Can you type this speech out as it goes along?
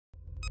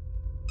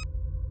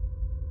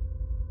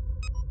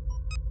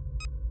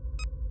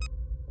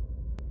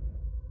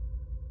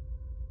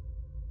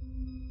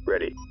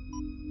Ready.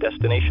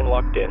 Destination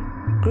locked in.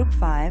 Group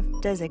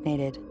 5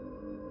 designated.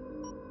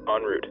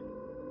 En route.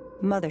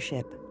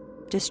 Mothership.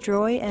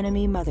 Destroy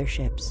enemy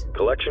motherships.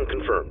 Collection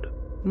confirmed.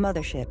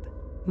 Mothership.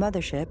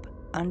 Mothership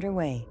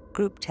underway.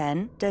 Group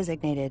 10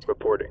 designated.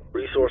 Reporting.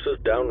 Resources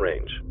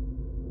downrange.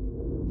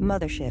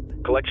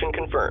 Mothership. Collection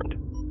confirmed.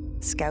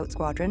 Scout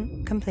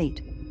squadron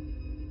complete.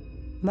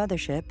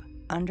 Mothership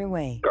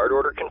underway. Guard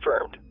order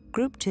confirmed.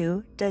 Group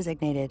 2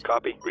 designated.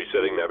 Copy.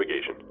 Resetting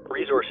navigation.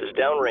 Resources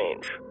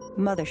downrange.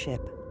 Mothership.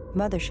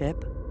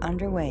 Mothership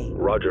underway.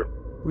 Roger.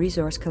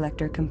 Resource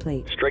collector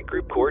complete. Strike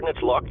group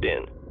coordinates locked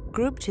in.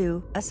 Group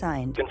 2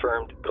 assigned.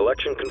 Confirmed.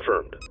 Collection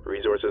confirmed.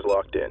 Resources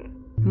locked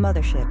in.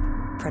 Mothership.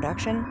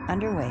 Production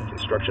underway.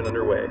 Construction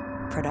underway.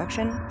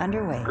 Production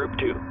underway. Group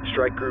 2.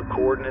 Strike group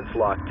coordinates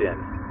locked in.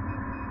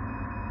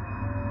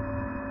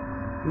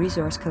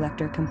 Resource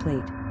collector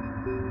complete.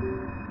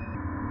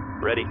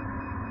 Ready.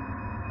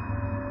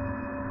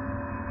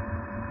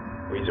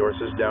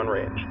 Resources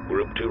downrange.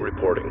 Group 2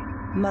 reporting.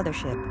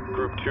 Mothership.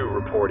 Group 2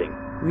 reporting.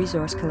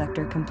 Resource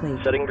collector complete.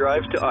 Setting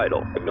drives to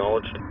idle.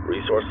 Acknowledged.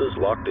 Resources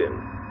locked in.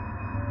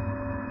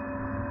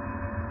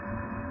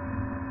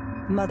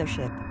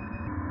 Mothership.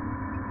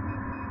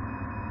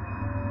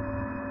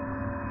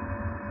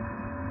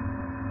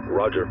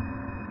 Roger.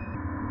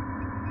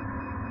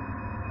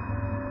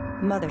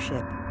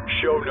 Mothership.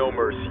 Show no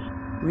mercy.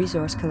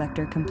 Resource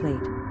collector complete.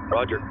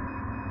 Roger.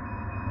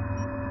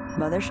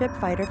 Mothership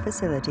fighter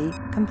facility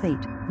complete.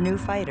 New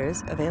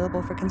fighters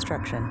available for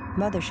construction.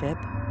 Mothership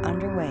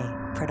underway.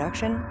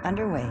 Production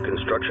underway.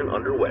 Construction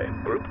underway.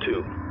 Group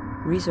 2.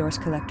 Resource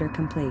collector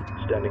complete.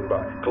 Standing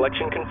by.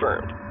 Collection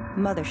confirmed.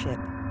 Mothership.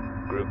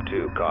 Group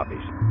 2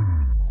 copies.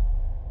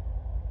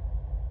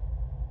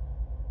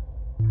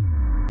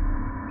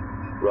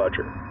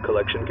 Roger.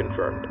 Collection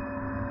confirmed.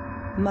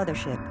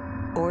 Mothership.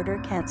 Order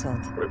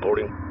cancelled.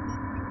 Reporting.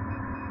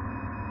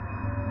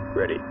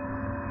 Ready.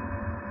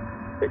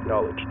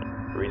 Acknowledged.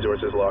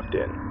 Resources locked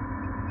in.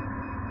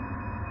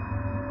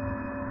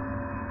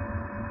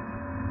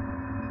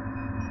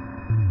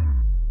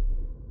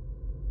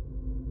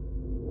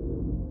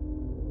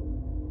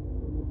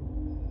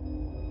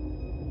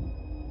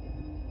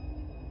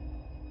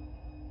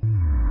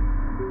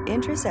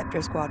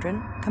 Interceptor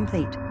squadron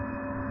complete.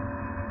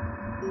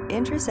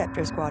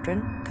 Interceptor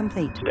squadron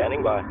complete.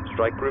 Standing by.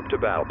 Strike group to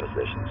battle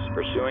positions.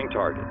 Pursuing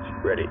targets.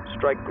 Ready.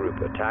 Strike group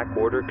attack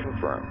order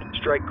confirmed.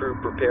 Strike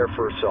group prepare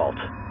for assault.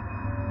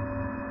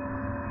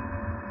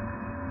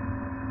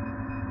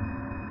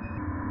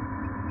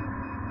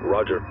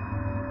 Roger.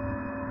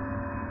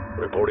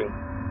 Reporting.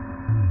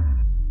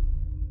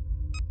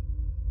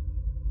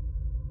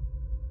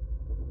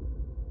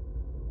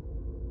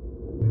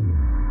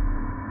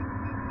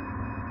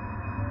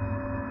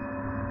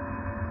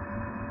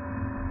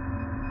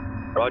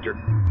 Roger.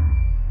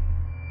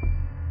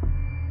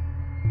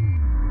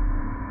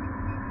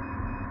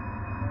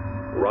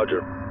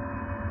 Roger.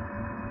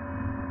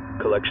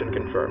 Collection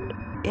confirmed.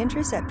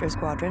 Interceptor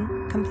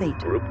squadron complete.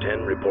 Group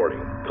 10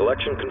 reporting.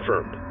 Collection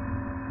confirmed.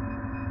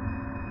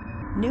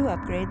 New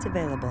upgrades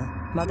available.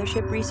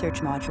 Mothership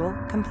research module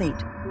complete.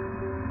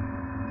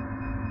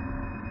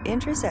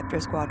 Interceptor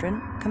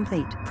squadron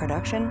complete.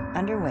 Production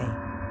underway.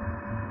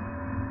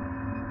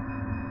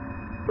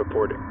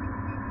 Reporting.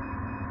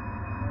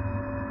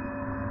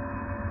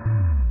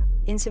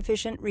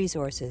 Insufficient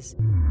resources.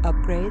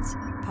 Upgrades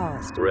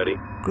paused. Ready.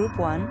 Group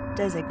 1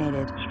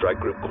 designated. Strike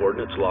group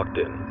coordinates locked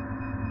in.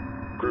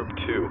 Group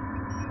 2.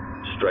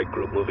 Strike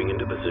group moving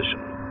into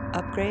position.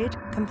 Upgrade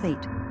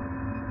complete.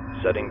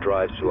 Setting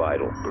drives to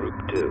idle. Group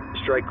 2.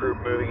 Strike group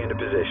moving into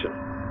position.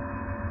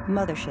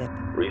 Mothership.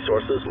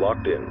 Resources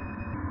locked in.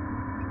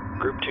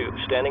 Group 2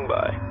 standing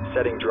by.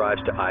 Setting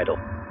drives to idle.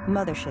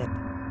 Mothership.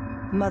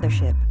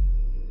 Mothership.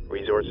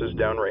 Resources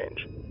downrange.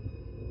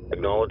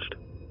 Acknowledged.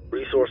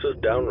 Resources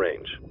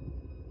downrange.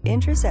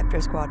 Interceptor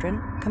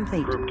squadron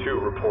complete. Group 2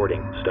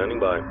 reporting. Standing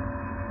by.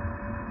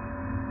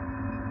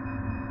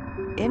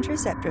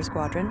 Interceptor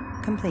squadron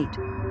complete.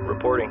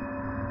 Reporting.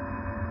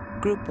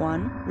 Group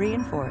 1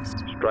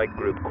 reinforced. Strike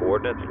group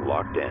coordinates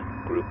locked in.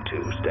 Group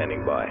 2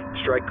 standing by.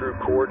 Strike group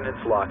coordinates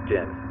locked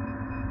in.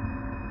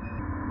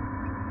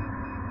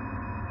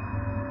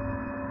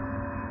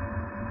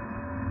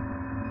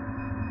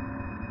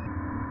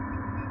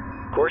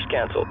 Course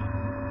cancelled.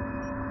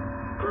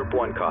 Group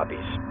 1 copies.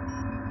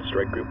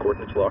 Strike group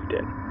coordinates locked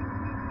in.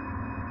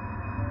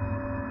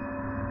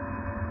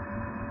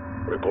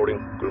 Reporting.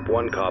 Group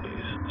 1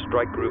 copies.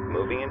 Strike group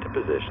moving into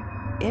position.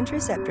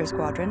 Interceptor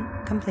squadron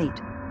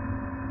complete.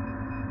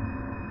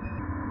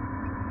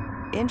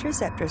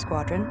 Interceptor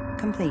squadron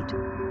complete.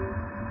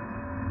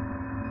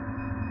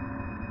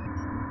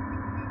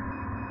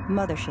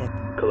 Mothership.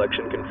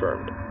 Collection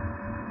confirmed.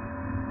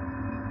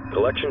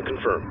 Collection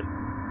confirmed.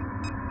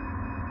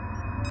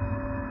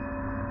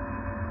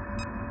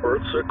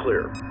 Earths are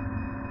clear.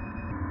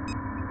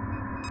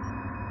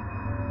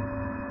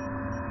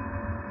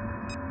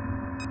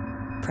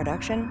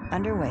 Production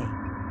underway.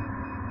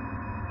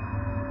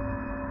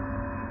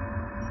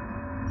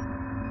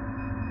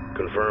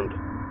 Confirmed.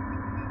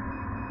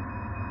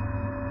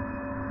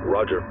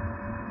 Roger.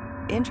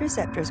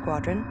 Interceptor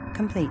Squadron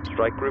complete.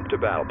 Strike group to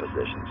battle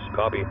positions.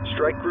 Copy.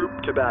 Strike group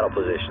to battle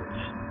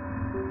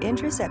positions.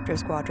 Interceptor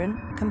Squadron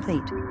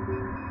complete.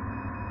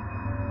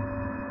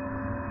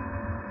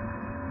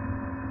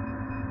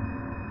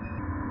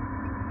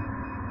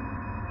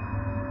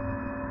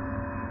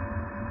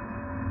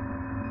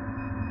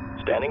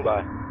 Standing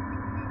by.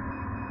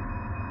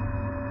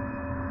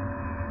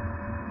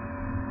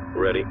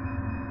 Ready.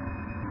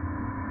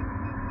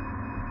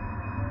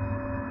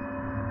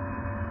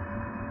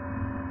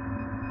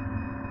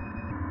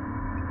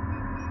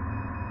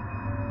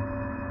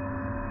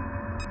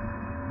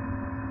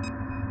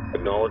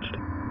 Acknowledged.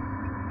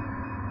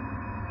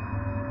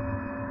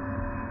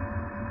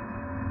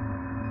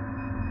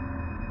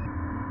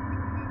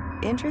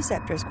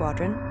 Interceptor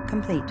Squadron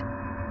complete.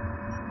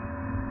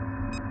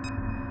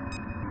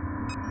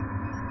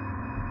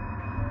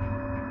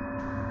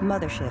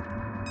 Mothership.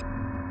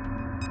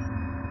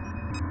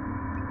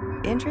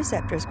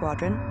 Interceptor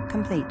Squadron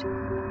complete.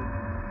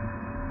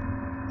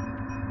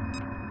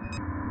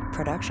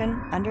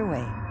 Production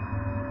underway.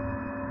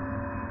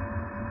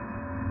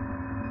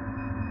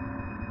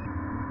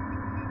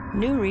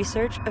 New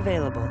research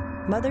available.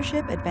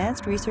 Mothership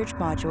Advanced Research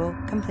Module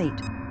complete.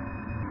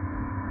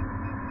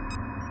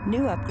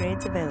 New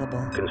upgrades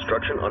available.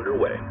 Construction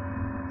underway.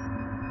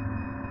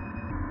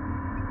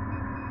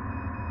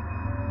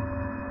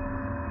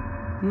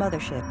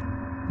 Mothership.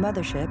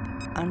 Mothership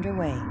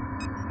underway.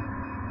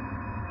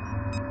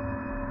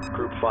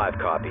 Group 5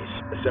 copies.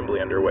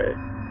 Assembly underway.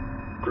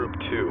 Group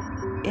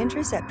 2.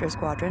 Interceptor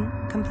Squadron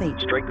complete.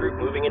 Strike group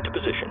moving into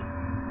position.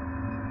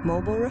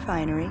 Mobile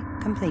refinery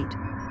complete.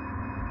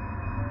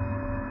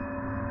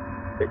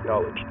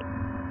 Acknowledged.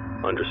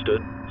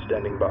 Understood.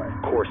 Standing by.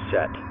 Course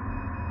set.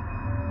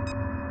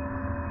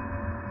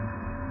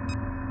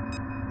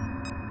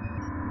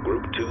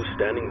 Group 2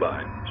 standing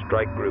by.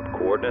 Strike group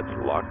coordinates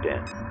locked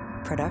in.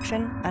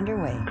 Production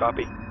underway.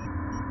 Copy.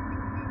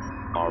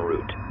 En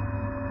route.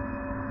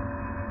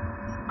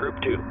 Group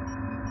 2.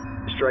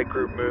 Strike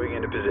group moving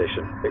into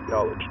position.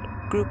 Acknowledged.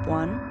 Group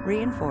 1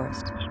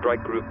 reinforced.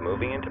 Strike group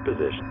moving into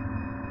position.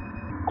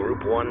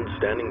 Group 1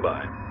 standing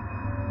by.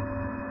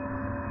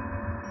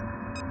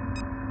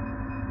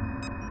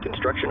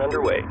 Construction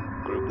underway.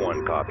 Group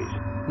 1 copies.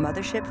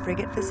 Mothership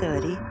frigate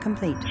facility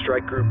complete.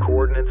 Strike group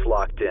coordinates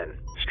locked in.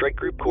 Strike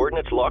group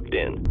coordinates locked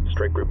in.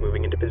 Strike group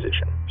moving into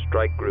position.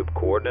 Strike group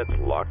coordinates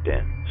locked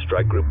in.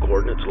 Strike group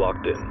coordinates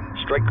locked in.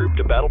 Strike group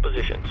to battle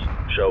positions.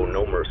 Show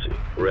no mercy.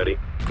 Ready.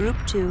 Group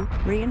 2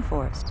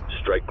 reinforced.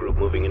 Strike group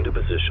moving into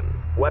position.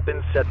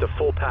 Weapons set to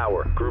full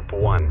power. Group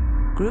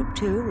 1. Group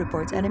 2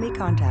 reports enemy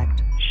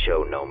contact.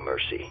 Show no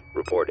mercy.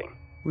 Reporting.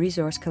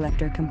 Resource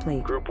collector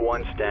complete. Group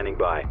 1 standing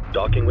by.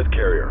 Docking with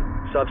carrier.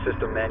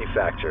 Subsystem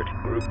manufactured.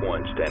 Group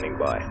 1 standing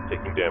by.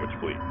 Taking damage,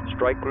 fleet.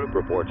 Strike group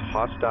reports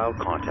hostile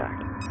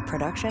contact.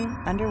 Production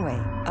underway.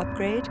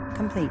 Upgrade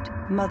complete.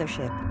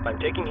 Mothership. I'm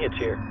taking hits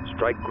here.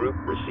 Strike group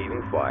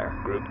receiving fire.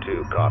 Group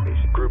 2 copies.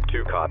 Group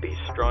 2 copies.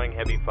 Drawing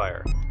heavy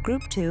fire.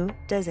 Group 2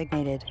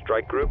 designated.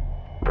 Strike group,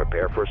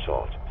 prepare for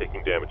assault.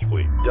 Taking damage,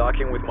 fleet.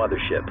 Docking with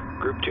mothership.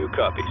 Group 2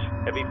 copies.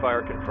 Heavy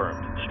fire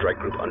confirmed. Strike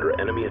group under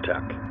enemy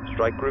attack.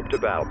 Strike group to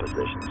battle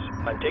positions.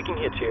 I'm taking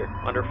hits here.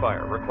 Under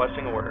fire.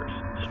 Requesting orders.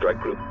 Strike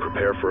group,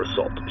 prepare for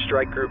assault.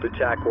 Strike group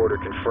attack order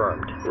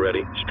confirmed.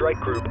 Ready. Strike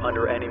group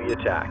under enemy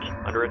attack.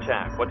 Under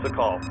attack. What's the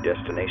call?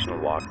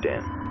 Destination locked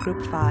in.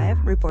 Group 5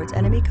 reports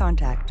enemy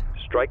contact.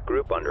 Strike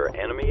group under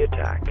enemy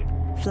attack.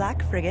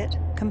 Flak frigate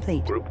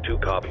complete. Group 2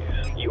 copies.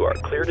 You are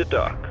clear to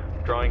dock.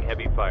 Drawing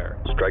heavy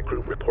fire. Strike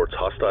group reports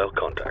hostile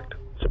contact.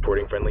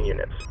 Supporting friendly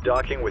units.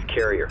 Docking with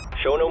carrier.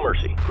 Show no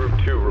mercy. Group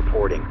 2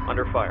 reporting.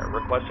 Under fire.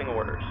 Requesting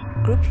orders.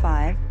 Group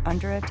 5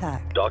 under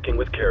attack. Docking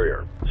with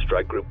carrier.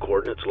 Strike group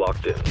coordinates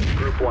locked in.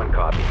 Group 1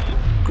 copies.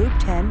 Group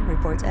 10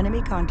 reports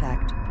enemy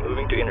contact.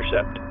 Moving to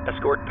intercept.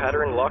 Escort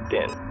pattern locked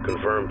in.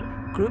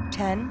 Confirmed. Group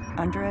 10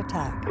 under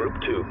attack. Group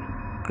 2.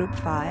 Group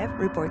 5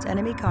 reports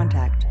enemy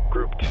contact.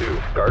 Group 2.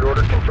 Guard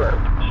order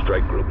confirmed.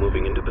 Strike group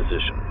moving into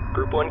position.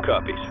 Group 1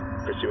 copies.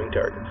 Pursuing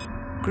targets.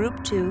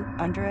 Group 2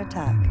 under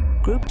attack.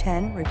 Group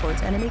 10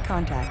 reports enemy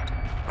contact.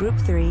 Group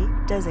 3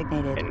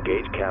 designated.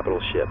 Engage capital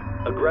ship.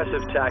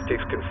 Aggressive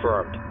tactics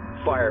confirmed.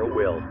 Fire at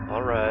will.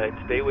 Alright,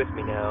 stay with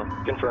me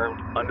now. Confirmed.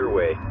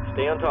 Underway.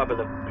 Stay on top of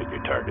them. Pick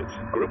your targets.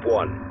 Group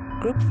 1.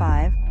 Group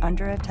 5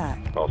 under attack.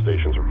 All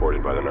stations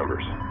reporting by the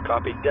numbers.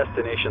 Copy.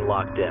 Destination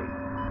locked in.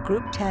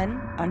 Group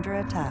 10 under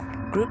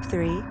attack. Group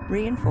 3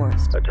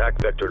 reinforced.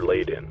 Attack vector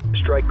laid in.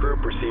 Strike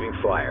group receiving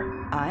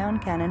fire. Ion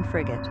cannon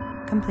frigate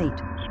complete.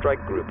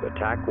 Strike group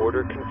attack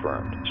order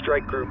confirmed.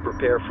 Strike group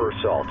prepare for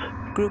assault.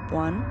 Group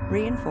 1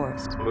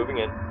 reinforced. Moving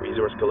in.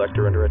 Resource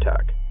collector under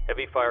attack.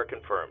 Heavy fire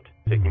confirmed.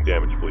 Taking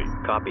damage, fleet.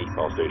 Copy.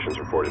 All stations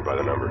reporting by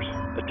the numbers.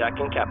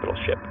 Attacking capital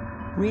ship.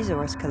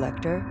 Resource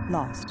collector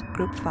lost.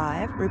 Group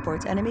 5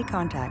 reports enemy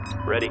contact.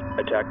 Ready.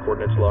 Attack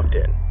coordinates locked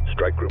in.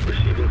 Strike group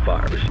receiving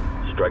fire.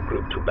 Strike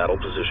group to battle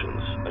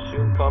positions.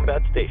 Assume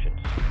combat stations.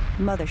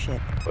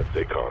 Mothership. Let's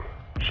stay calm.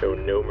 Show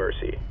no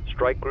mercy.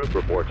 Strike group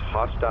reports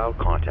hostile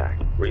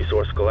contact.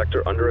 Resource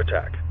collector under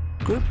attack.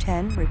 Group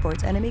 10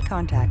 reports enemy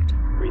contact.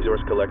 Resource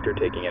collector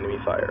taking enemy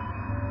fire.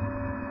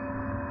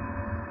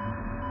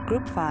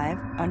 Group 5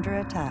 under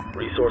attack.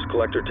 Resource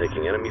collector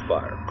taking enemy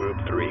fire. Group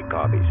 3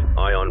 copies.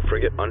 Ion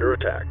frigate under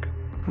attack.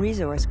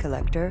 Resource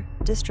collector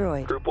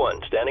destroyed. Group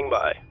 1 standing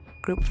by.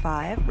 Group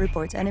 5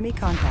 reports enemy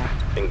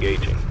contact.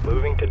 Engaging.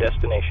 Moving to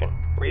destination.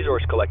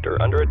 Resource collector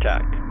under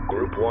attack.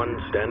 Group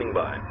 1 standing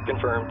by.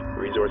 Confirmed.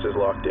 Resources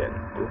locked in.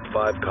 Group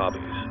 5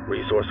 copies.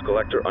 Resource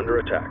collector under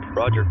attack.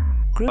 Roger.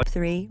 Group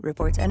 3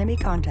 reports enemy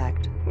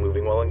contact.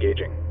 Moving while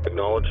engaging.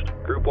 Acknowledged.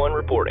 Group 1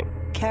 reporting.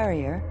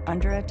 Carrier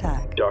under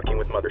attack. Docking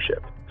with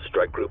mothership.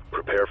 Strike group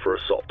prepare for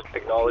assault.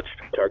 Acknowledged.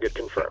 Target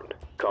confirmed.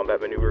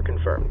 Combat maneuver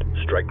confirmed.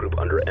 Strike group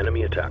under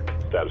enemy attack.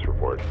 Status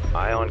report.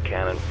 Ion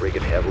cannon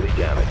frigate heavily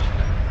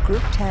damaged.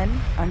 Group 10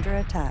 under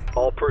attack.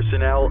 All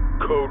personnel,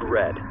 code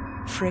red.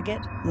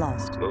 Frigate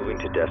lost. Moving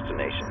to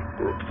destination.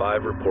 Group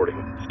 5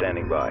 reporting.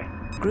 Standing by.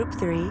 Group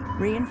 3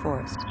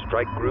 reinforced.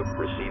 Strike group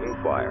receiving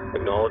fire.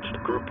 Acknowledged.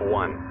 Group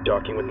 1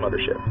 docking with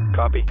mothership.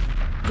 Copy.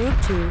 Group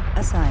 2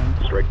 assigned.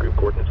 Strike group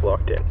coordinates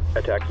locked in.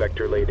 Attack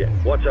vector laid in.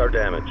 What's our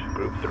damage?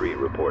 Group 3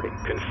 reporting.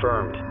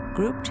 Confirmed.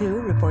 Group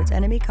 2 reports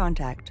enemy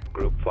contact.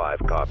 Group 5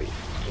 copies.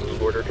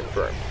 Move order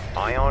confirmed.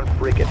 Ion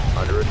frigate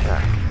under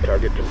attack.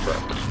 Target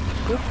confirmed.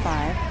 Group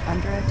 5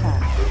 under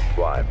attack. Group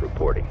 5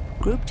 reporting.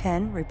 Group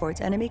 10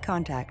 reports enemy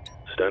contact.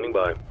 Standing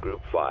by.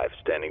 Group 5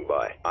 standing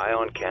by.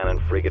 Ion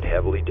cannon frigate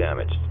heavily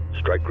damaged.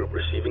 Strike group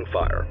receiving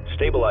fire.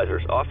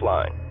 Stabilizers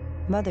offline.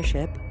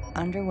 Mothership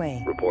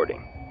underway.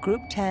 Reporting.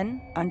 Group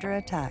 10 under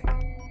attack.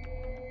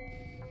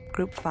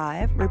 Group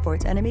 5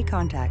 reports enemy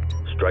contact.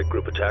 Strike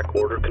group attack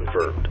order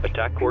confirmed.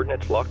 Attack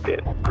coordinates locked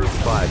in. Group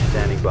 5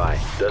 standing by.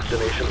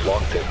 Destination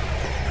locked in.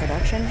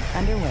 Production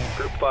underway.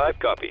 Group 5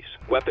 copies.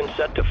 Weapons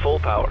set to full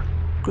power.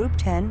 Group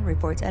 10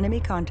 reports enemy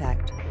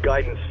contact.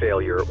 Guidance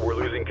failure. We're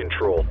losing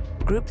control.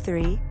 Group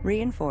 3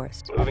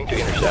 reinforced. Moving to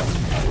intercept.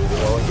 Moving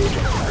while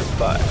engaging. Group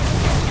 5.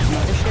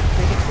 Mothership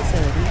frigate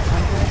facility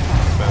under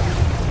attack.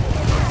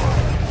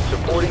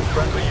 Supporting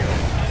friendly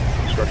units.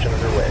 Construction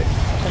underway.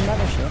 The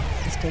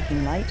mothership is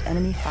taking light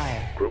enemy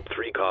fire. Group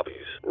 3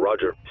 copies.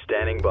 Roger.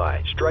 Standing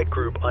by. Strike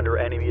group under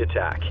enemy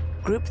attack.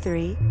 Group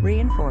 3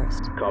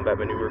 reinforced. Combat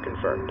maneuver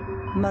confirmed.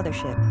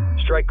 Mothership.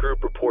 Strike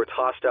group reports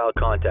hostile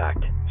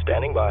contact.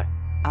 Standing by.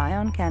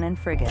 Ion cannon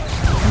frigate.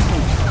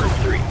 Complete. Group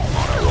 3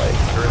 on our way.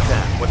 Under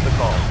attack. What's the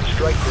call?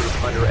 Strike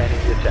group under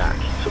enemy attack.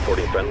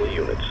 Supporting friendly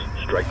units.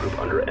 Strike group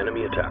under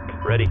enemy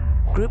attack. Ready.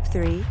 Group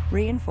 3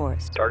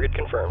 reinforced. Target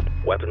confirmed.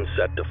 Weapons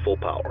set to full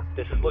power.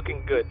 This is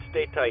looking good.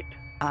 Stay tight.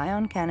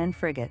 Ion cannon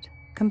frigate.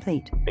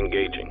 Complete.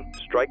 Engaging.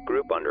 Strike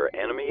group under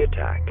enemy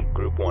attack.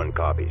 Group 1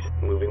 copies.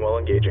 Moving while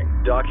engaging.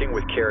 Docking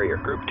with carrier.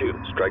 Group 2.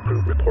 Strike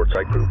group reports.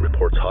 Strike group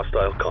reports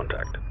hostile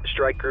contact.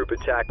 Strike group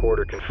attack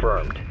order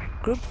confirmed.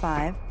 Group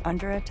 5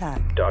 under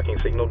attack. Docking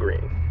signal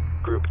green.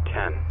 Group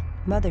 10.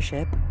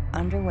 Mothership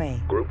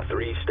underway. Group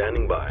 3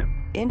 standing by.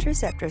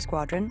 Interceptor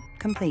squadron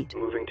complete.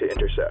 Moving to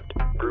intercept.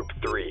 Group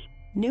 3.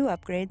 New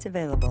upgrades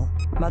available.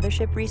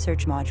 Mothership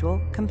research module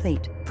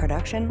complete.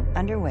 Production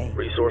underway.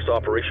 Resource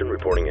operation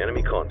reporting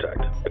enemy contact.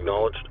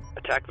 Acknowledged.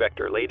 Attack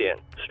vector laid in.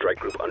 Strike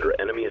group under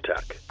enemy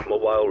attack.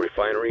 Mobile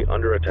refinery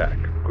under attack.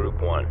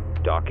 Group 1.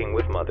 Docking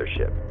with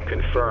mothership.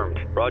 Confirmed.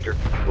 Roger.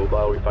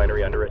 Mobile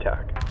refinery under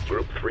attack.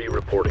 Group 3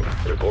 reporting.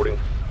 Reporting.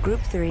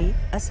 Group 3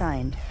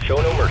 assigned. Show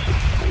no mercy.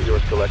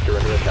 Resource collector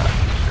under attack.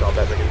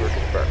 Combat maneuver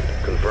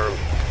confirmed. Confirmed.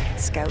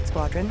 Scout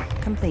squadron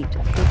complete.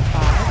 Group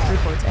 5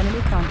 reports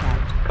enemy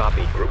contact.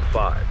 Copy. Group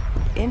 5.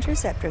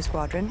 Interceptor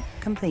squadron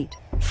complete.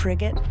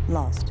 Frigate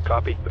lost.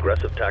 Copy.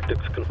 Aggressive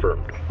tactics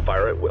confirmed.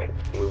 Fire at will.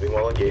 Moving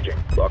while engaging.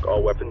 Lock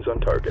all weapons on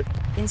target.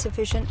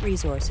 Insufficient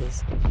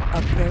resources.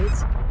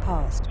 Upgrades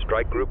paused.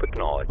 Strike group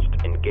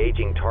acknowledged.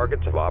 Engaging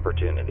targets of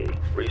opportunity.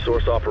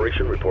 Resource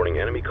operation reporting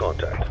enemy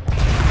contact.